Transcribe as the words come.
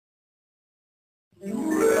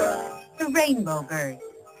rainbow bird,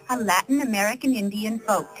 a Latin American Indian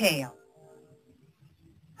folk tale.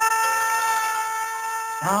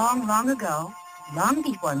 Long, long ago, long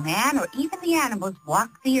before man or even the animals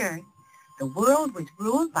walked the earth, the world was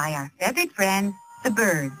ruled by our feathered friends, the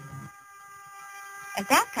birds. At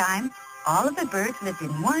that time, all of the birds lived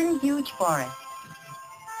in one huge forest.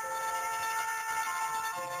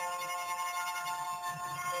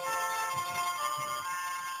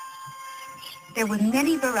 There were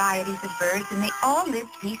many varieties of birds, and they all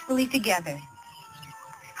lived peacefully together.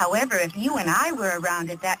 However, if you and I were around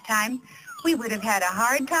at that time, we would have had a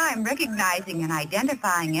hard time recognizing and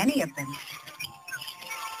identifying any of them.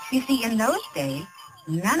 You see, in those days,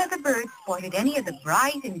 none of the birds sported any of the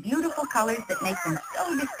bright and beautiful colors that make them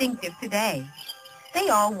so distinctive today. They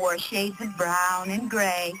all wore shades of brown and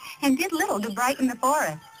gray and did little to brighten the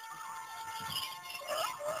forest.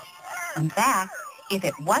 In fact, if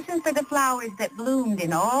it wasn't for the flowers that bloomed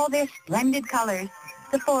in all their splendid colors,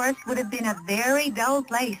 the forest would have been a very dull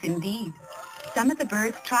place indeed. Some of the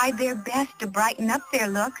birds tried their best to brighten up their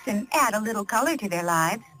looks and add a little color to their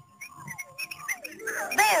lives.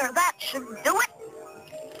 There, that should do it.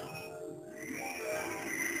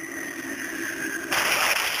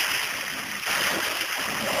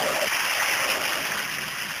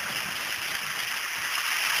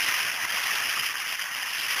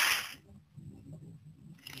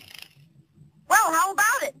 Well, how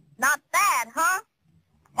about it? Not bad, huh?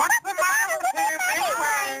 What's the matter with you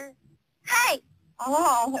anyway? Hey!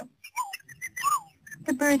 Oh!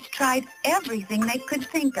 The birds tried everything they could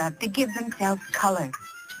think of to give themselves color.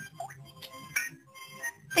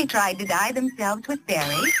 They tried to dye themselves with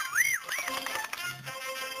berries.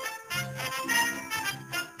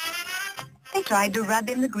 They tried to rub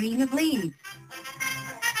in the green of leaves.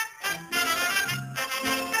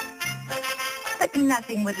 But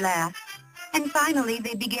nothing would last. And finally,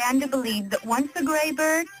 they began to believe that once a gray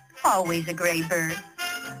bird, always a gray bird.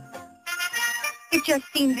 It just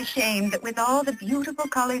seemed a shame that with all the beautiful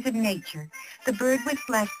colors of nature, the bird was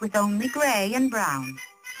blessed with only gray and brown.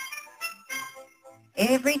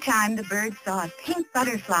 Every time the bird saw a pink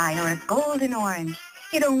butterfly or a golden orange,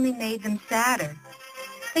 it only made them sadder.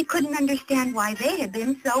 They couldn't understand why they had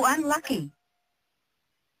been so unlucky.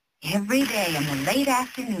 Every day in the late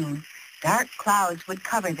afternoon, dark clouds would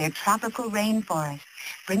cover their tropical rainforest,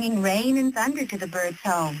 bringing rain and thunder to the birds'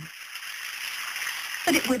 home.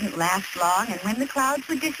 But it wouldn't last long, and when the clouds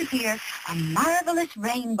would disappear, a marvelous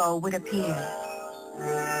rainbow would appear.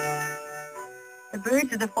 The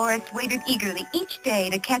birds of the forest waited eagerly each day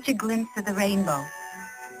to catch a glimpse of the rainbow.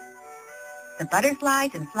 The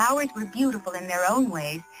butterflies and flowers were beautiful in their own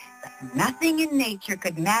ways, but nothing in nature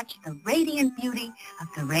could match the radiant beauty of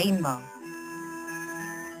the rainbow.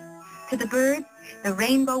 To the birds, the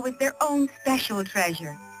rainbow was their own special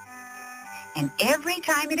treasure. And every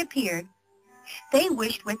time it appeared, they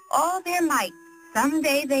wished with all their might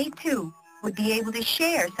someday they, too, would be able to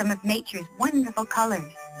share some of nature's wonderful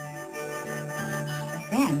colors.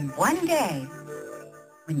 But then, one day,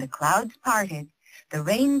 when the clouds parted, the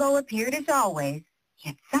rainbow appeared as always,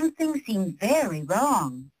 yet something seemed very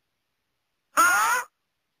wrong. Huh?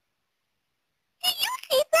 Did you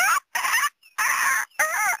see that?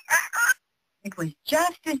 It was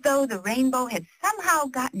just as though the rainbow had somehow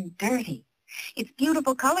gotten dirty. Its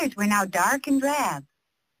beautiful colors were now dark and drab.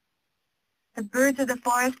 The birds of the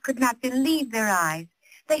forest could not believe their eyes.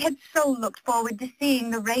 They had so looked forward to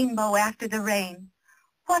seeing the rainbow after the rain.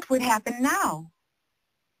 What would happen now?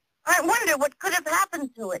 I wonder what could have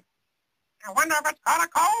happened to it. I wonder if it's got a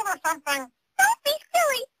cold or something. Don't be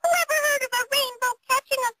silly. Whoever heard of a rainbow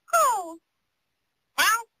catching a cold?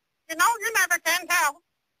 Well, you never can tell.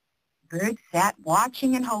 Birds sat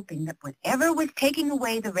watching and hoping that whatever was taking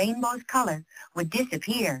away the rainbow's color would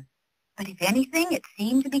disappear. But if anything, it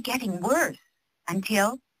seemed to be getting worse,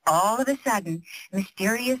 until, all of a sudden,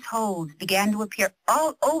 mysterious holes began to appear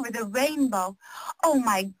all over the rainbow. Oh,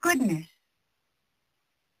 my goodness!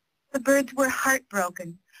 The birds were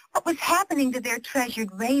heartbroken. What was happening to their treasured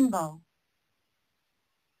rainbow?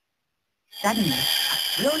 Suddenly,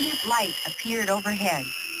 a brilliant light appeared overhead.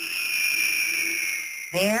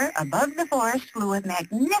 There, above the forest, flew a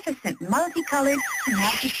magnificent, multicolored,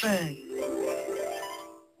 magic bird.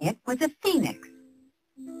 It was a phoenix.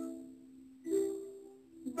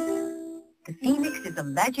 The phoenix is a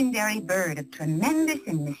legendary bird of tremendous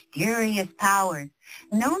and mysterious powers,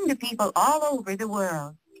 known to people all over the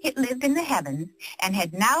world. It lived in the heavens and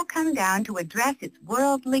had now come down to address its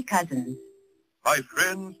worldly cousins. My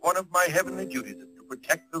friends, one of my heavenly duties is to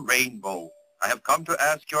protect the rainbow. I have come to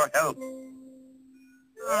ask your help.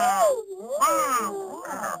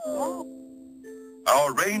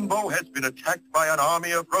 Our rainbow has been attacked by an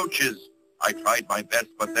army of roaches. I tried my best,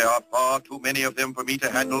 but there are far too many of them for me to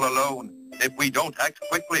handle alone. If we don't act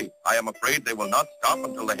quickly, I am afraid they will not stop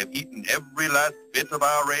until they have eaten every last bit of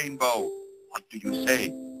our rainbow. What do you say?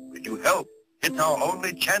 Will you help? It's our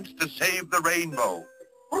only chance to save the rainbow.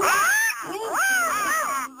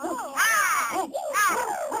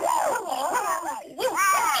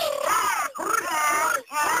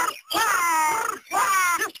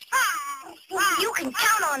 You can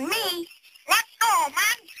count on me. Let's go,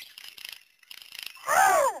 man.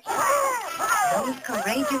 Those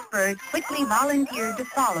courageous birds quickly volunteered to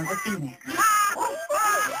follow the phoenix.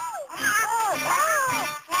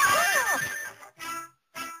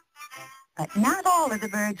 But not all of the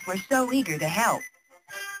birds were so eager to help.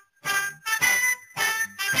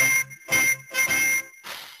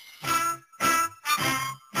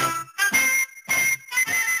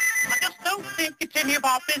 I just don't think it's any of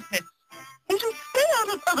our business. And to stay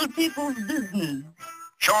out of other people's business.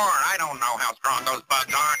 Sure, I don't know how strong those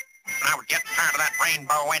bugs are. And I was getting tired of that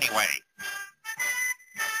rainbow anyway.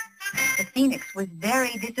 The phoenix was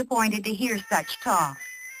very disappointed to hear such talk.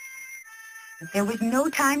 But there was no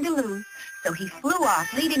time to lose, so he flew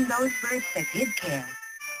off, leading those birds that did care.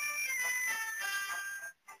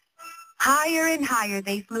 Higher and higher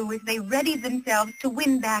they flew as they readied themselves to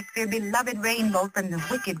win back their beloved rainbow from the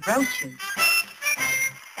wicked roaches.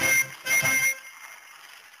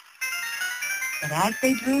 But as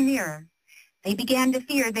they drew nearer, they began to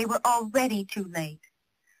fear they were already too late.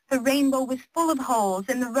 The rainbow was full of holes,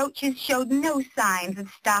 and the roaches showed no signs of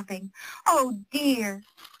stopping. Oh, dear!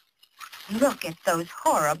 Look at those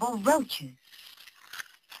horrible roaches.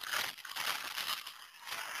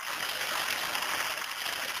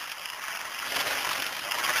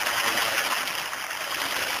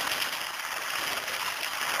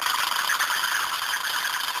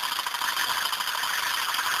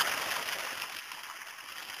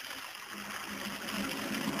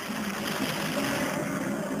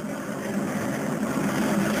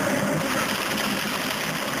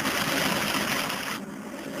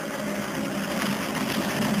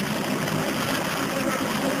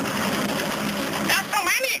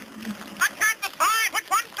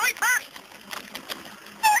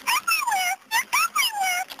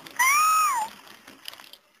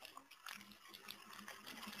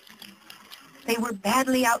 They were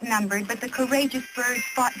badly outnumbered, but the courageous birds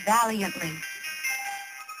fought valiantly.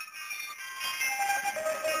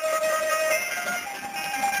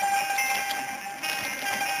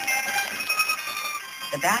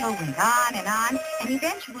 The battle went on, and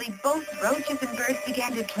eventually both roaches and birds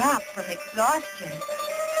began to drop from exhaustion.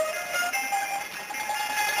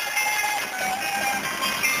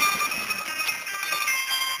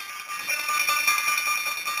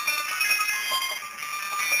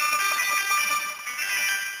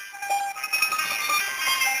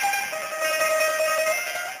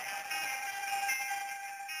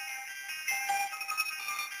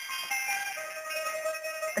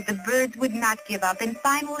 But the birds would not give up, and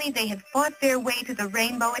finally they had fought their way to the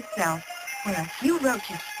rainbow itself, where a few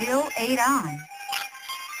roaches still ate on.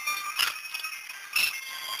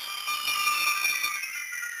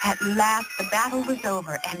 At last the battle was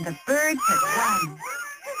over, and the birds had won.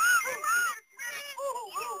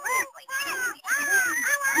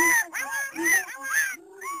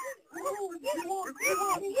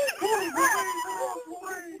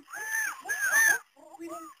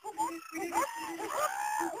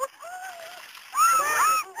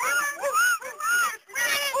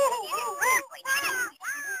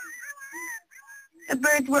 The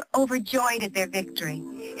birds were overjoyed at their victory,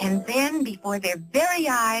 and then, before their very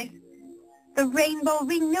eyes, the rainbow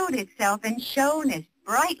renewed itself and shone as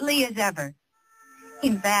brightly as ever.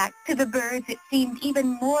 In fact, to the birds it seemed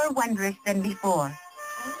even more wondrous than before.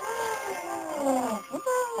 Let's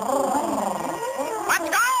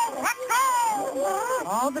go! Let's go!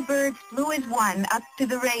 All the birds flew as one up to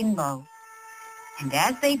the rainbow. And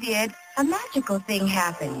as they did, a magical thing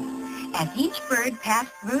happened. As each bird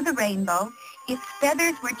passed through the rainbow, its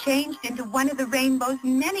feathers were changed into one of the rainbow's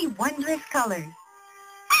many wondrous colors.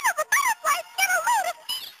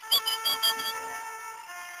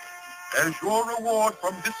 As your reward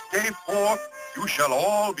from this day forth, you shall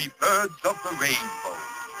all be birds of the rainbow.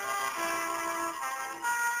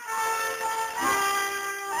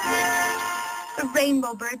 The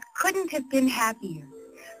rainbow birds couldn't have been happier.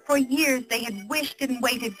 For years they had wished and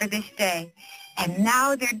waited for this day, and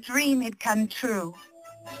now their dream had come true.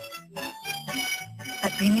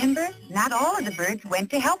 But remember, not all of the birds went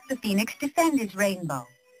to help the phoenix defend his rainbow.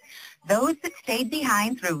 Those that stayed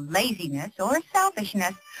behind through laziness or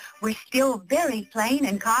selfishness were still very plain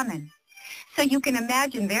and common. So you can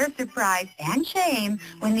imagine their surprise and shame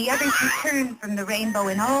when the others returned from the rainbow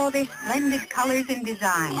in all their splendid colors and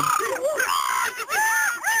designs.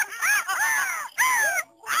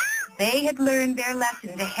 They had learned their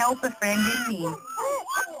lesson to help a friend in need.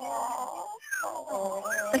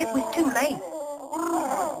 But it was too late.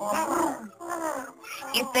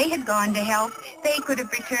 If they had gone to help, they could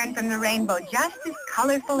have returned from the rainbow just as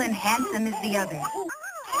colorful and handsome as the others.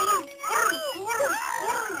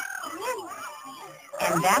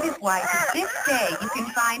 And that is why to this day you can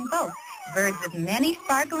find both birds of many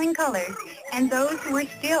sparkling colors and those who are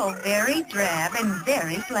still very drab and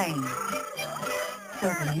very plain.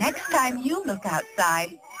 So the next time you look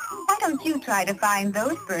outside, why don't you try to find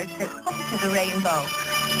those birds that went to the rainbow?